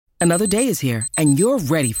Another day is here, and you're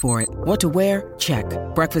ready for it. What to wear? Check.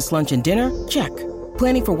 Breakfast, lunch, and dinner? Check.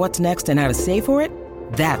 Planning for what's next and how to save for it?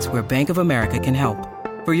 That's where Bank of America can help.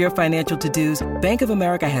 For your financial to-dos, Bank of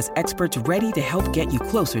America has experts ready to help get you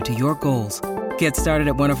closer to your goals. Get started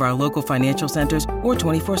at one of our local financial centers or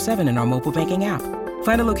 24/7 in our mobile banking app.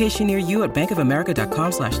 Find a location near you at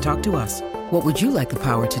bankofamerica.com/talktous. What would you like the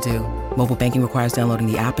power to do? Mobile banking requires downloading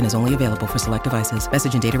the app and is only available for select devices.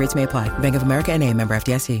 Message and data rates may apply. Bank of America N.A., member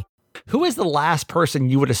FDIC. Who is the last person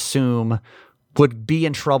you would assume would be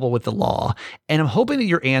in trouble with the law? And I'm hoping that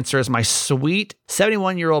your answer is my sweet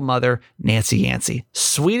 71-year-old mother, Nancy Yancey.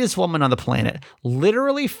 Sweetest woman on the planet.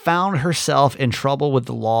 Literally found herself in trouble with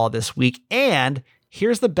the law this week. And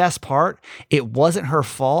here's the best part. It wasn't her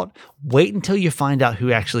fault. Wait until you find out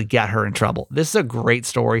who actually got her in trouble. This is a great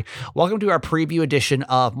story. Welcome to our preview edition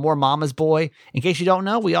of More Mama's Boy. In case you don't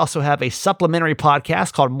know, we also have a supplementary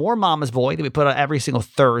podcast called More Mama's Boy that we put out every single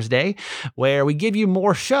Thursday, where we give you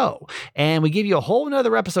more show. And we give you a whole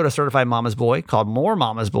nother episode of Certified Mama's Boy called More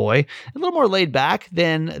Mama's Boy, a little more laid back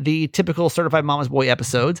than the typical Certified Mama's Boy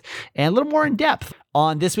episodes, and a little more in depth.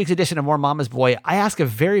 On this week's edition of More Mama's Boy, I ask a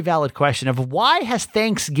very valid question of why has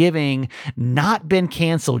Thanksgiving not been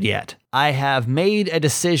canceled yet? I have made a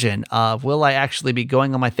decision of will I actually be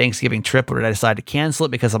going on my Thanksgiving trip, or did I decide to cancel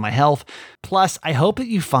it because of my health? Plus, I hope that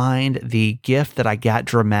you find the gift that I got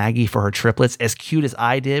Dra Maggie for her triplets as cute as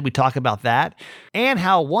I did. We talk about that and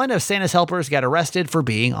how one of Santa's helpers got arrested for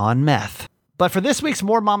being on meth. But for this week's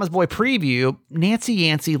More Mama's Boy preview, Nancy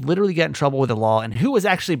Yancey literally got in trouble with the law, and who was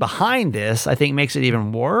actually behind this, I think, makes it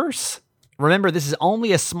even worse. Remember, this is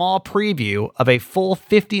only a small preview of a full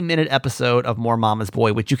 50-minute episode of More Mama's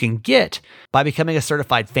Boy, which you can get by becoming a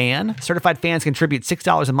certified fan. Certified fans contribute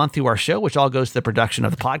 $6 a month to our show, which all goes to the production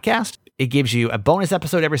of the podcast. It gives you a bonus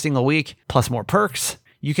episode every single week, plus more perks.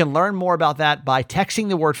 You can learn more about that by texting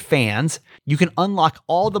the word fans. You can unlock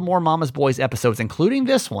all the More Mama's Boys episodes, including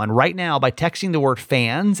this one, right now by texting the word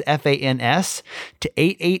fans, F-A-N-S, to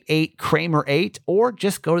 888-Kramer8, or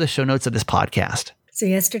just go to the show notes of this podcast. So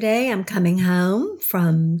yesterday I'm coming home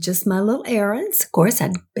from just my little errands. Of course,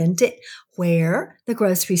 I'd been to the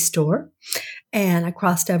grocery store, and I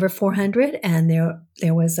crossed over 400, and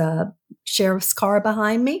there was a sheriff's car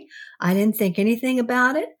behind me. I didn't think anything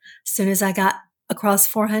about it. As soon as I got across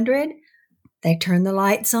 400, they turned the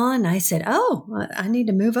lights on. I said, oh, I need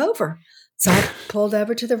to move over. So I pulled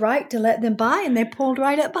over to the right to let them by, and they pulled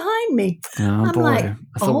right up behind me. Oh, I'm boy. Like,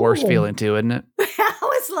 that's the worst feeling too, isn't it? I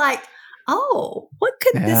was like, oh, what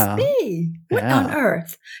could this be? What on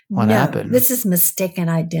earth? What happened? This is mistaken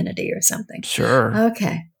identity or something. Sure.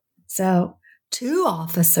 Okay. So 2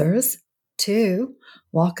 officers,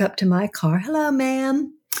 walk up to my car. Hello,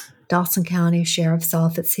 ma'am. Dawson County Sheriff's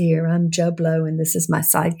Office here. I'm Joe Blow, and this is my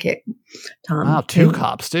sidekick, Tom. Wow, 2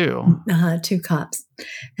 cops too. 2 cops.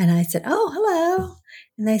 And I said, oh, hello.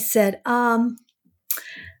 And they said, can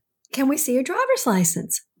we see your driver's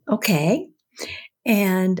license? Okay.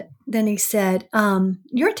 And then he said,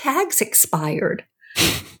 your tag's expired.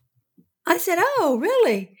 I said, oh,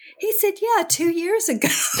 really? He said, yeah, 2 years ago.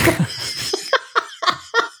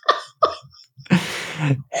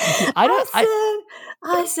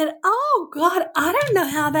 I said, oh, God, I don't know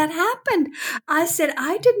how that happened. I said,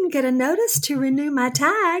 I didn't get a notice to renew my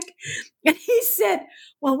tag. And he said,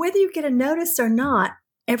 well, whether you get a notice or not,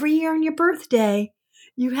 every year on your birthday,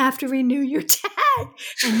 you have to renew your tag,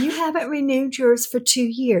 and you haven't renewed yours for 2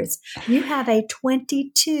 years. You have a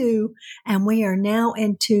 22, and we are now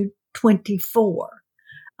into 24.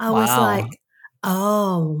 I was like,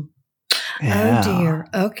 oh dear.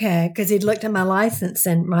 Okay. Because he'd looked at my license,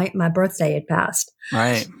 and my birthday had passed.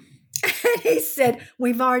 Right. And he said,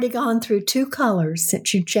 we've already gone through 2 colors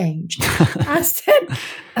since you changed. I said,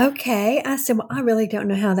 okay. I said, well, I really don't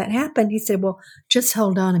know how that happened. He said, well, just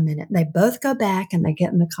hold on a minute. They both go back and they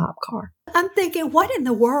get in the cop car. I'm thinking, what in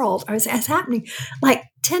the world is happening? Like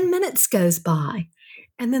 10 minutes goes by,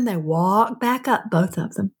 and then they walk back up, both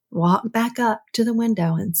of them, walked back up to the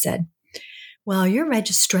window and said, well, your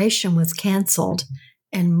registration was canceled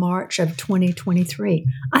in March of 2023.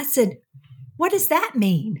 I said, what does that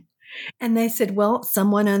mean? And they said, well,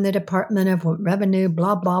 someone in the Department of Revenue,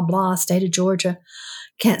 blah, blah, blah, state of Georgia,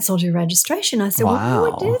 canceled your registration. I said, well, who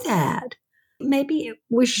would do that? Maybe it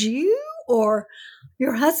was you or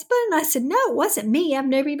your husband? I said, no, it wasn't me. I've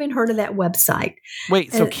never even heard of that website.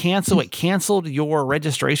 Wait, so it canceled your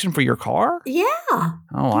registration for your car? Yeah. Oh,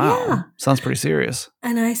 wow. Yeah. Sounds pretty serious.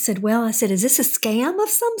 And I said, is this a scam of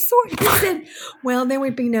some sort? He said, well, there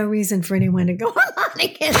would be no reason for anyone to go online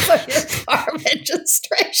and cancel your car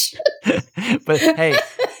registration. But hey,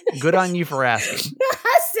 Good on you for asking.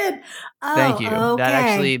 I said, oh, thank you.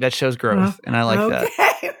 Okay. That shows growth, and I like that.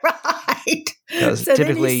 Okay, right. Because So then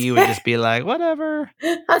typically you would just be like, whatever.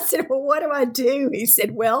 I said, well, what do I do? He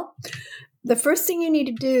said, well, the first thing you need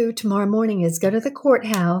to do tomorrow morning is go to the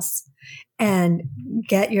courthouse and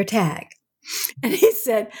get your tag. And he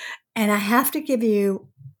said, and I have to give you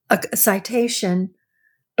a citation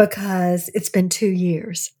because it's been 2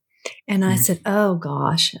 years. And I said, oh,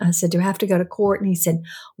 gosh. I said, do I have to go to court? And he said,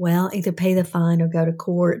 well, either pay the fine or go to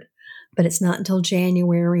court. But it's not until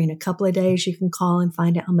January. In a couple of days, you can call and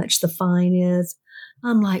find out how much the fine is.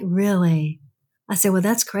 I'm like, really? I said, well,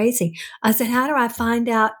 that's crazy. I said, how do I find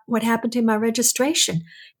out what happened to my registration?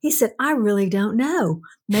 He said, I really don't know.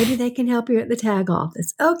 Maybe they can help you at the tag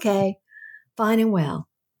office. Okay, fine and well.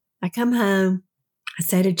 I come home. I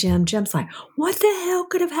say to Jim's like, what the hell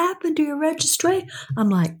could have happened to your registration? I'm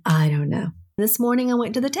like, I don't know. This morning I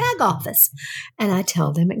went to the tag office and I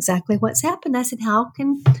tell them exactly what's happened. I said, how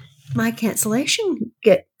can my cancellation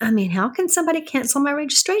how can somebody cancel my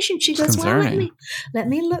registration? She goes, well, let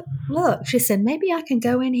me look. She said, maybe I can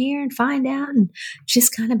go in here and find out. And she's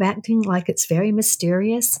kind of acting like it's very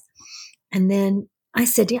mysterious. And then I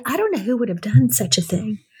said, yeah, I don't know who would have done such a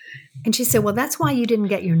thing. And she said, well, that's why you didn't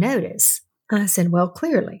get your notice. I said, well,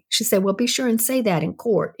 clearly. She said, well, be sure and say that in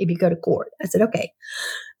court if you go to court. I said, okay.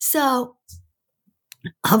 So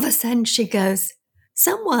all of a sudden she goes,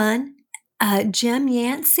 someone, Jim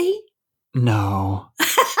Yancey? No.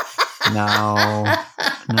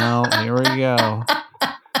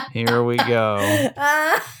 Here we go.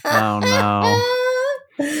 Oh, no.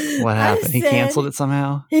 What happened? He canceled it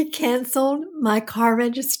somehow? He canceled my car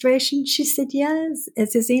registration. She said, yes.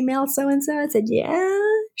 Is his email so-and-so? I said, yeah.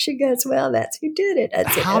 She goes, well, that's who did it. I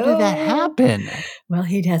said, how did that happen? Well,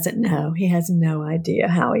 he doesn't know. He has no idea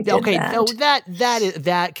how he did that. Okay,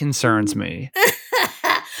 that concerns me.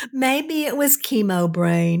 Maybe it was chemo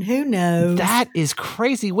brain. Who knows? That is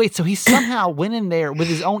crazy. Wait, so he somehow went in there with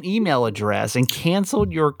his own email address and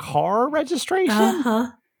canceled your car registration?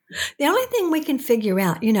 Uh-huh. The only thing we can figure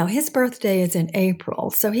out, his birthday is in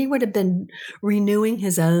April, so he would have been renewing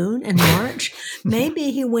his own in March.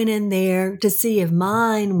 Maybe he went in there to see if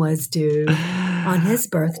mine was due on his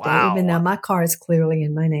birthday, even though my car is clearly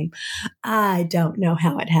in my name. I don't know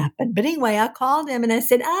how it happened. But anyway, I called him and I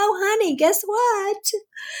said, oh, honey, guess what?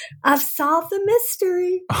 I've solved the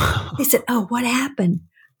mystery. He said, oh, what happened?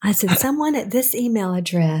 I said, someone at this email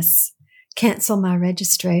address canceled my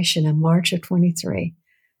registration in March of 23.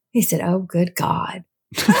 He said, oh, good God.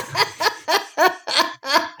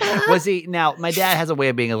 Was he, now, my dad has a way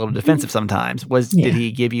of being a little defensive sometimes. Did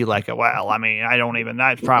he give you like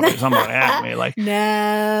that's probably somebody at me. Like,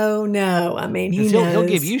 no. I mean, he'll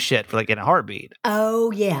give you shit for like in a heartbeat.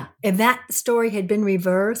 Oh, yeah. If that story had been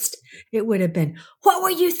reversed, it would have been, what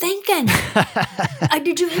were you thinking?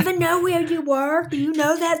 Did you even know where you were? Do you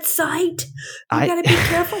know that site? You got to be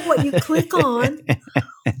careful what you click on.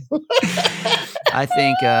 I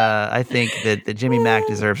think that Jimmy Mack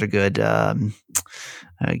deserves a good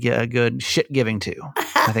shit giving too.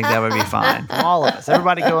 I think that would be fine. All of us,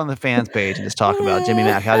 everybody, go on the fans page and just talk about Jimmy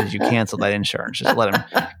Mack. How did you cancel that insurance? Just let him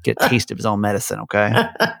get a taste of his own medicine, okay?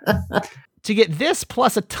 To get this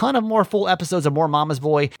plus a ton of more full episodes of More Mama's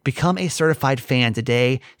Boy, become a certified fan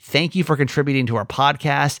today. Thank you for contributing to our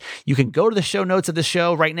podcast. You can go to the show notes of the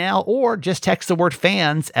show right now or just text the word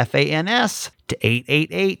FANS, FANS, to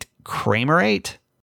 888 Kramer 8.